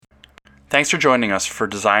Thanks for joining us for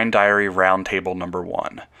Design Diary Roundtable number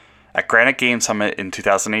 1. At Granite Game Summit in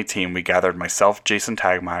 2018, we gathered myself, Jason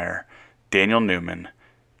Tagmeyer, Daniel Newman,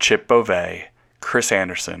 Chip Beauvais, Chris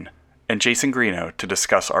Anderson, and Jason Greeno to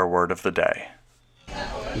discuss our word of the day.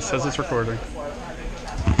 It says it's recording.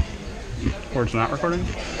 Or it's not recording?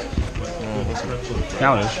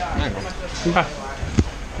 Now it is. Okay.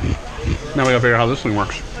 Now we gotta figure out how this thing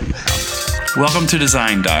works. Welcome to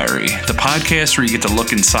Design Diary, the podcast where you get to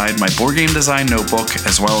look inside my board game design notebook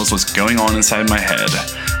as well as what's going on inside my head.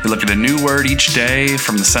 We look at a new word each day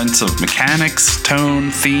from the sense of mechanics,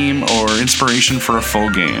 tone, theme, or inspiration for a full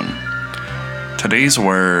game. Today's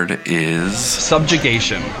word is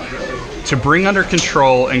subjugation. To bring under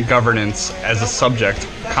control and governance as a subject,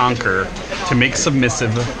 conquer, to make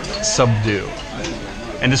submissive, subdue.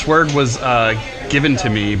 And this word was given to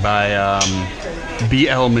me by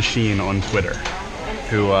BL Machine on Twitter,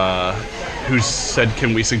 who said,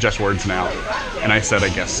 "Can we suggest words now?" And I said, "I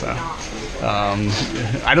guess so."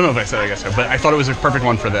 I don't know if I said I guess so, but I thought it was a perfect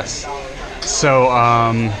one for this. So,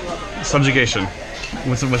 subjugation.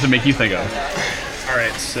 What's it make you think of? All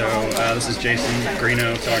right, so this is Jason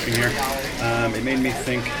Greeno talking here. It made me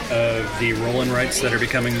think of the roll and writes that are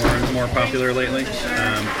becoming more and more popular lately.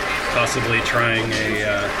 Possibly trying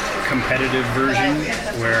a competitive version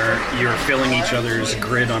where you're filling each other's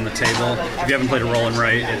grid on the table. If you haven't played a roll and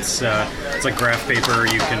write, it's like graph paper.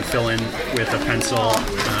 You can fill in with a pencil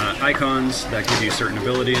icons that give you certain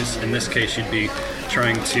abilities. In this case, you'd be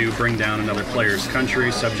trying to bring down another player's country,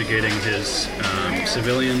 subjugating his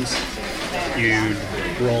civilians. You'd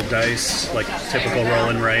roll dice, like typical roll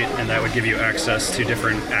and write, and that would give you access to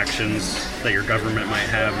different actions that your government might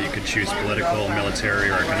have. You could choose political, military,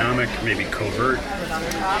 or economic, maybe covert.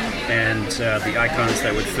 And the icons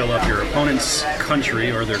that would fill up your opponent's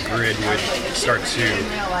country or their grid would start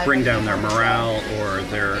to bring down their morale or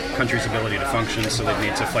their country's ability to function, so they'd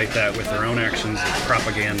need to fight that with their own actions,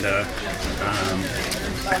 propaganda,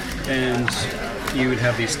 and you would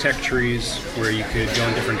have these tech trees where you could go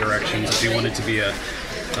in different directions. If you wanted to be a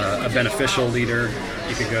beneficial leader,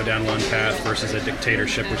 you could go down one path versus a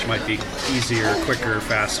dictatorship, which might be easier, quicker,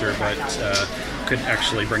 faster, but could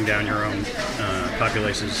actually bring down your own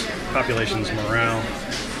population's morale.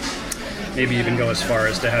 Maybe even go as far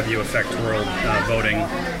as to have you affect world voting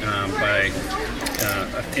by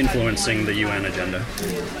influencing the UN agenda.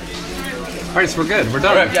 All right, so we're good. We're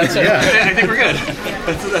done. Right, that's it. Yeah, I think we're good.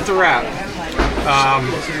 That's a wrap.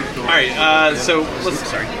 All right, so let's.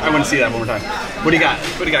 Sorry, I want to see that one more time. What do you got?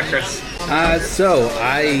 What do you got, Chris? So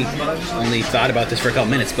I only thought about this for a couple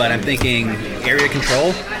minutes, but I'm thinking area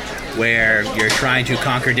control, where you're trying to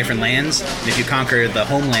conquer different lands. And if you conquer the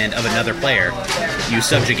homeland of another player, you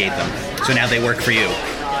subjugate them. So now they work for you.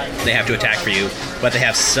 They have to attack for you, but they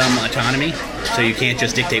have some autonomy, so you can't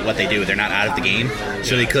just dictate what they do. They're not out of the game,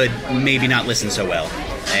 so they could maybe not listen so well,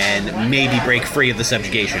 and maybe break free of the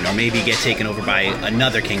subjugation, or maybe get taken over by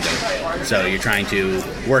another kingdom. So you're trying to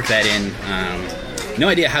work that in. No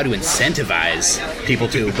idea how to incentivize people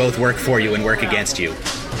to both work for you and work against you,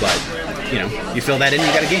 but you fill that in, you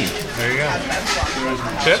got a game. There you go.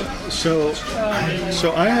 Chip?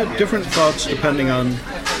 So I had different thoughts depending on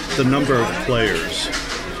the number of players.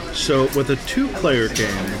 So with a 2-player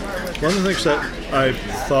game, one of the things that I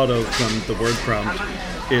thought of from the word prompt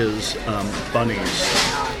is bunnies.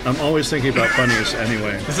 I'm always thinking about bunnies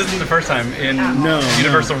anyway. This isn't the first time. In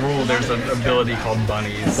Universal Rule, there's an ability called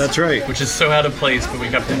bunnies. That's right. Which is so out of place, but we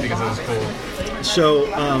kept it because it was cool. So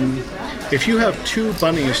if you have 2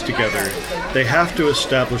 bunnies together, they have to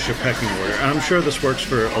establish a pecking order. I'm sure this works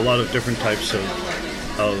for a lot of different types of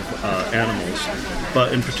animals,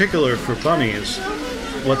 but in particular for bunnies,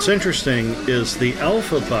 what's interesting is the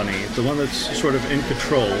alpha bunny, the one that's sort of in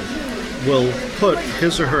control, will put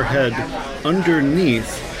his or her head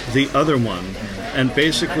underneath the other one and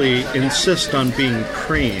basically insist on being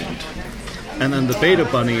preened. And then the beta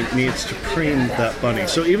bunny needs to preen that bunny.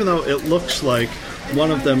 So even though it looks like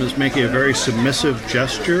one of them is making a very submissive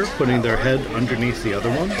gesture, putting their head underneath the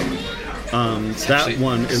other one, that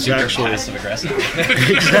one is actually passive aggressive.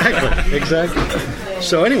 Exactly.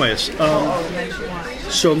 So anyways,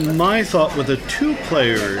 so my thought with a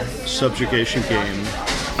 2-player subjugation game,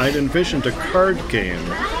 I'd envisioned a card game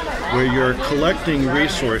where you're collecting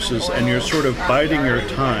resources and you're sort of biding your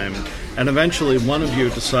time, and eventually one of you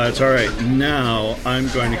decides, all right, now I'm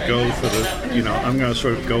going to go for I'm going to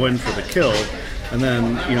sort of go in for the kill. And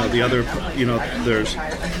then, the other, there's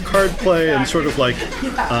card play and sort of like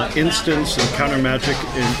instance and counter magic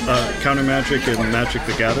in Magic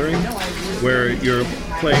the Gathering, where you're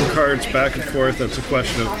playing cards back and forth. It's a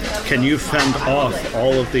question of, can you fend off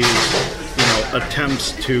all of these,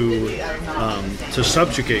 attempts to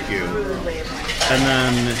subjugate you. And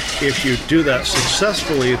then if you do that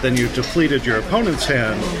successfully, then you depleted your opponent's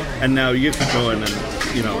hand, and now you can go in and,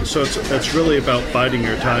 so it's really about biding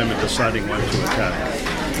your time and deciding when to attack.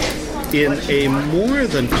 In a more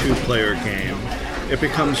than two-player game, it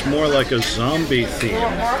becomes more like a zombie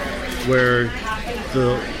theme, where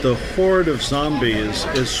the horde of zombies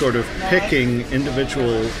is sort of picking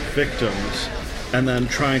individual victims and then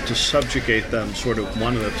trying to subjugate them sort of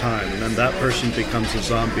one at a time, and then that person becomes a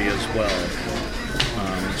zombie as well.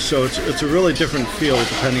 So it's a really different feel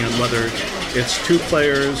depending on whether it's two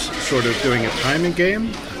players sort of doing a timing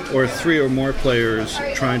game, or three or more players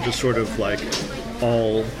trying to sort of like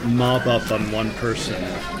all mob up on one person,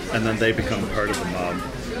 and then they become part of the mob.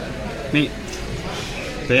 Neat.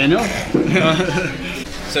 Daniel?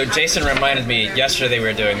 So Jason reminded me yesterday we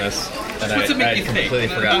were doing this, and I completely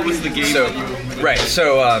forgot. What was the game?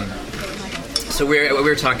 So we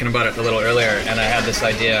were talking about it a little earlier, and I had this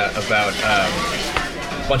idea about a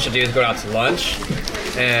bunch of dudes going out to lunch,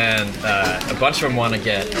 and a bunch of them want to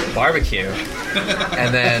get barbecue,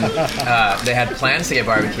 and then they had plans to get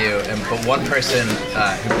barbecue, but one person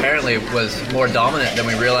who apparently was more dominant than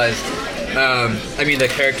we realized. The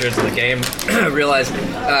characters in the game realized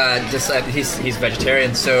he's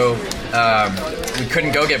vegetarian, so we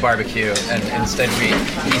couldn't go get barbecue, and instead he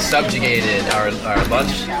subjugated our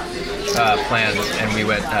lunch plans, and we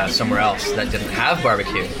went somewhere else that didn't have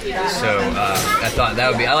barbecue. So I thought that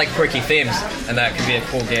would be. I like quirky themes, and that could be a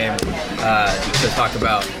cool game to talk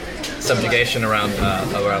about subjugation around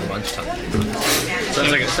lunchtime.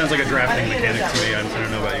 Sounds like a drafting mechanic to me. I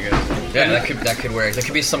don't know about you guys. Yeah, that could work. There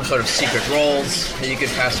could be some sort of secret roles that you could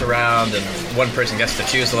pass around, and one person gets to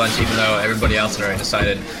choose the lunch, even though everybody else had already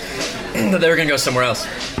decided that they were going to go somewhere else.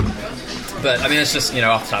 But it's just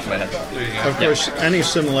off the top of my head. Of course, any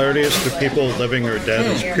similarities to people living or dead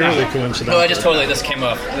is purely coincidental. Well, just came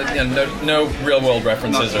up. No real world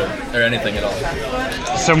references or anything at all.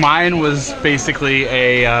 So mine was basically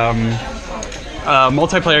a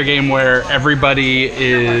multiplayer game where everybody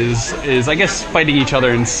is I guess fighting each other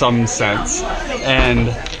in some sense,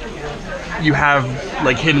 and you have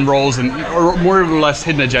like hidden roles or more or less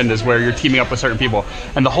hidden agendas where you're teaming up with certain people,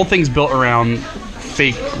 and the whole thing's built around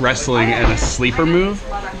fake wrestling and a sleeper move,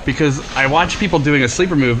 because I watch people doing a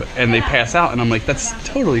sleeper move and they pass out, and I'm like, that's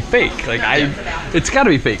totally fake. Like it's got to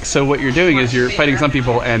be fake. So what you're doing is you're fighting some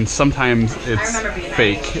people, and sometimes it's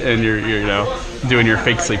fake, and you're doing your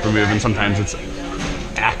fake sleeper move, and sometimes it's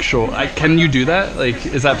actual. Can you do that? Like,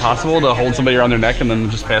 is that possible to hold somebody around their neck and then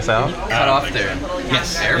just pass out? Cut off there.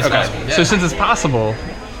 Yes. Okay. Yeah. So since it's possible,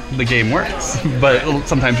 the game works, but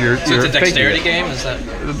sometimes you're it's a dexterity game. Is that?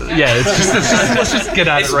 Yeah, it's just let's just get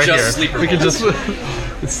at it right here. Sleeper We can just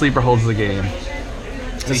sleeper holds the game.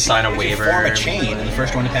 Just sign a waiver. Form a chain, and the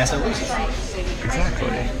first one to pass out loses.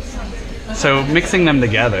 Exactly. So mixing them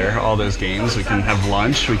together, all those games, we can have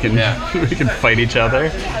lunch. We can we can fight each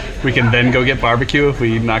other. We can then go get barbecue if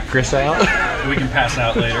we knock Chris out. We can pass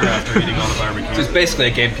out later after eating all the barbecue. So it's basically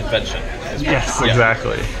a game convention. Yes,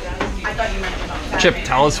 exactly. Chip,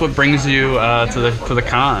 tell us what brings you to the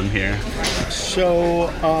con here. So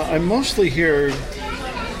I'm mostly here.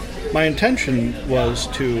 My intention was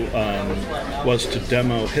to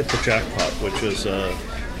demo Hit the Jackpot, which is a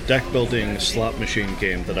deck building slot machine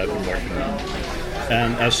game that I've been working on.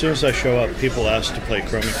 And as soon as I show up, people ask to play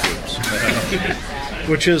Chroma Cubes,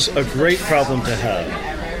 which is a great problem to have.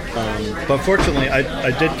 But fortunately,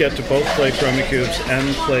 I did get to both play Chroma Cubes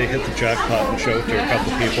and play Hit the Jackpot and show it to a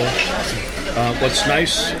couple people. What's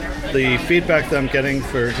nice, the feedback that I'm getting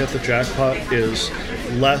for Hit the Jackpot is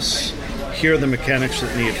less, here are the mechanics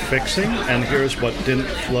that need fixing, and here's what didn't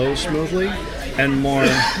flow smoothly, and more,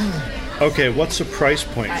 okay, what's the price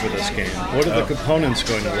point for this game? What are the components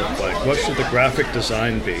going to look like? What should the graphic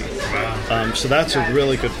design be? Wow. So that's a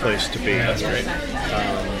really good place to be. That's great.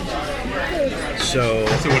 So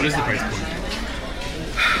what is the price point?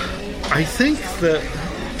 I think that...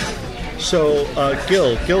 So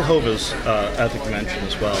Gil Hove is at the convention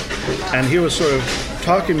as well, and he was sort of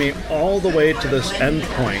talking me all the way to this end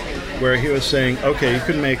point where he was saying, okay, you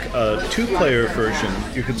could make a two-player version,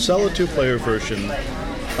 you could sell a two-player version,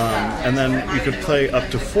 and then you could play up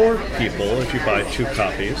to 4 people if you buy 2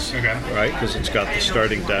 copies, right? Because it's got the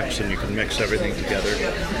starting decks and you can mix everything together.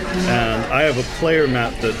 And I have a player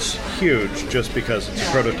mat that's huge just because it's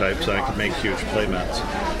a prototype, so I can make huge play mats.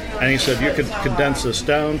 And he said you could condense this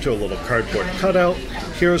down to a little cardboard cutout.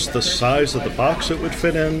 Here's the size of the box it would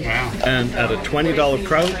fit in, and at a $20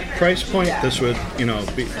 price point, this would,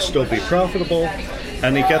 still be profitable.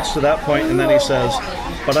 And he gets to that point, and then he says,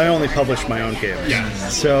 "But I only publish my own games." Yeah.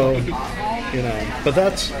 So But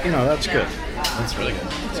that's good. That's really good.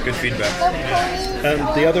 It's good feedback. And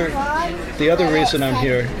the other reason I'm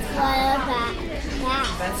here,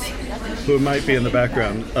 who might be in the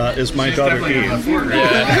background, is my daughter Eve.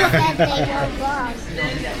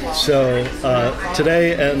 So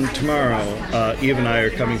today and tomorrow, Eve and I are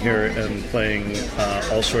coming here and playing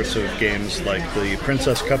all sorts of games like the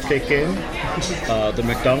Princess Cupcake game, the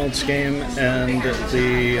McDonald's game, and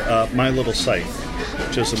the My Little Scythe,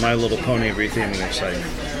 which is a My Little Pony retheming of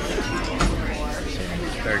Scythe.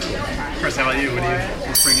 Very cool. Chris, how about you?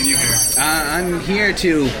 What's bringing you here? I'm here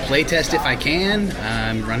to playtest if I can.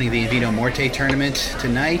 I'm running the Invito Morte tournament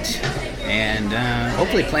tonight, and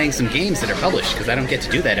hopefully playing some games that are published, because I don't get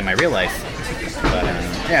to do that in my real life. But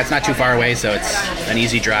yeah, it's not too far away, so it's an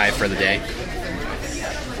easy drive for the day.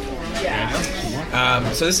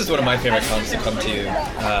 So this is one of my favorite cons to come to,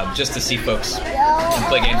 just to see folks and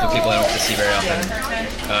play games with people I don't get to see very often.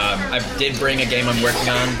 I did bring a game I'm working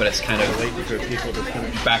on, but it's kind of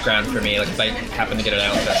background for me. Like if I happen to get it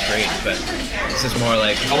out, that's great. But this is more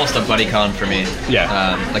like almost a buddy con for me.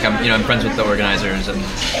 Yeah. Like I'm friends with the organizers, and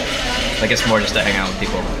I guess more just to hang out with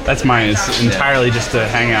people. That's mine. It's entirely just to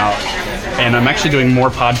hang out. And I'm actually doing more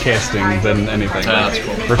podcasting than anything. That's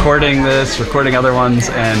cool. Recording this, recording other ones,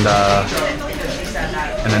 and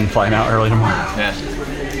then flying out early tomorrow. Yeah.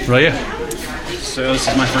 Really? Yeah. So this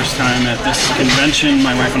is my first time at this convention.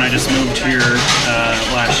 My wife and I just moved here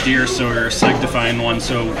last year, so we're psyched to find one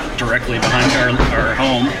so directly behind our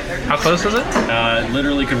home. How close is it?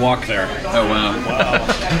 Literally could walk there. Oh wow.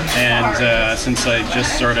 And since I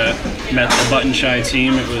just sort of met the Button Shy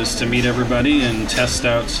team, it was to meet everybody and test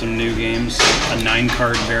out some new games. A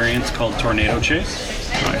 9-card variant called Tornado Chase.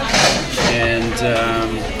 And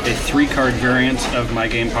a 3-card variant of my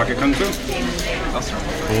game Pocket Kung Fu.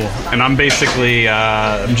 Cool. And I'm basically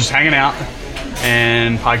I'm just hanging out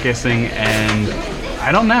and podcasting, and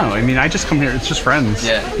I don't know. I mean, I just come here. It's just friends.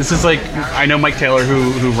 Yeah. This is like, I know Mike Taylor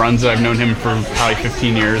who runs it. I've known him for probably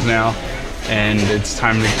 15 years now, and it's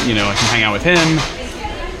time to I can hang out with him.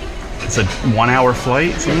 It's a 1-hour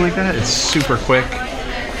flight, something like that. It's super quick.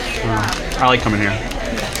 I like coming here.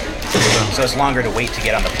 So it's longer to wait to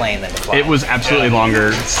get on the plane than to fly. It was absolutely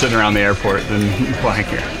longer sitting around the airport than flying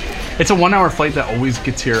here. It's a 1-hour flight that always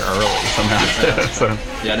gets here early somehow. So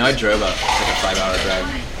Yeah, no, I drove up. It's like a 5-hour drive.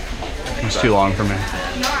 it's too long for me.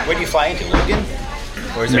 Where do you fly into, Logan?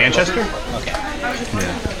 Or is there Manchester? Okay.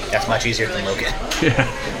 Yeah. That's much easier than Logan.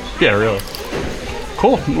 Yeah, really.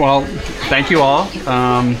 Cool. Well, thank you all.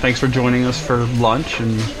 Thanks for joining us for lunch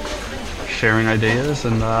and sharing ideas.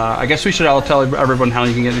 And I guess we should all tell everyone how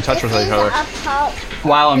you can get in touch with each other.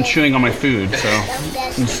 While I'm chewing on my food, so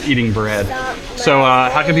I'm just eating bread. So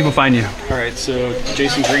how can people find you? All right, so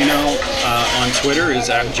Jason Greeno on Twitter is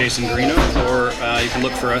at Jason Greeno, or you can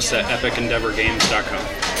look for us at epicendeavorgames.com.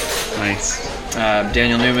 Nice.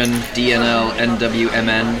 Daniel Newman,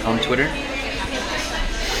 DNLNWMN on Twitter.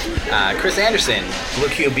 Chris Anderson,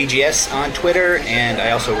 BlueQ BGS on Twitter, and I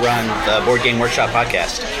also run the Board Game Workshop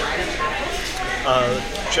podcast.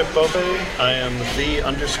 Chip Bobe, I am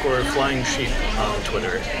 _Flying Sheep on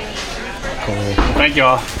Twitter. Cool. Thank you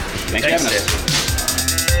all. Thanks for having us.